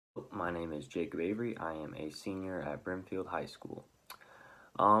My name is Jacob Avery. I am a senior at Brimfield High School.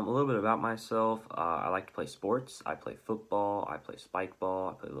 A little bit about myself. I like to play sports. I play football. I play spike ball.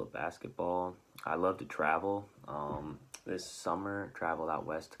 I play a little basketball. I love to travel. This summer, traveled out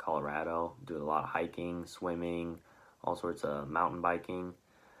west to Colorado. Do a lot of hiking, swimming, all sorts of mountain biking.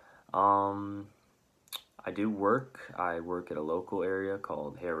 Um, I do work. I work at a local area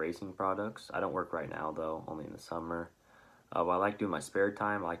called Hair Racing Products. I don't work right now though, only in the summer. What I like to do in my spare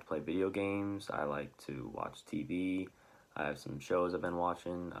time, I like to play video games. I like to watch TV. I have some shows I've been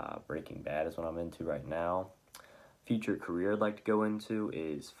watching. Breaking Bad is what I'm into right now. Future career I'd like to go into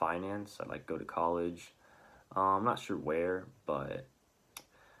is finance. I'd like to go to college. I'm not sure where, but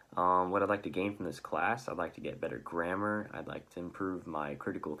what I'd like to gain from this class, I'd like to get better grammar. I'd like to improve my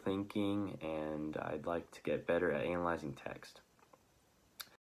critical thinking, and I'd like to get better at analyzing text.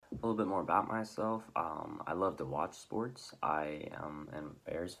 A little bit more about myself. I love to watch sports. I am a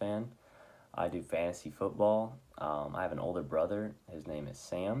Bears fan. I do fantasy football. I have an older brother. His name is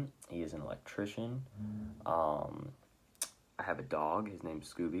Sam. He is an electrician. Um, I have a dog. His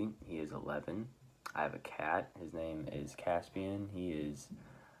name's Scooby. He is 11. I have a cat. His name is Caspian. He is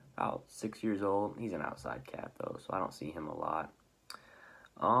about 6 years old. He's an outside cat though, so I don't see him a lot.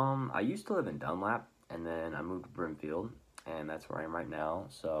 I used to live in Dunlap, and then I moved to Brimfield, and that's where I am right now.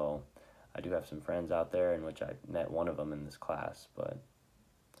 So I do have some friends out there, in which I met one of them in this class. But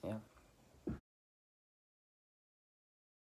yeah.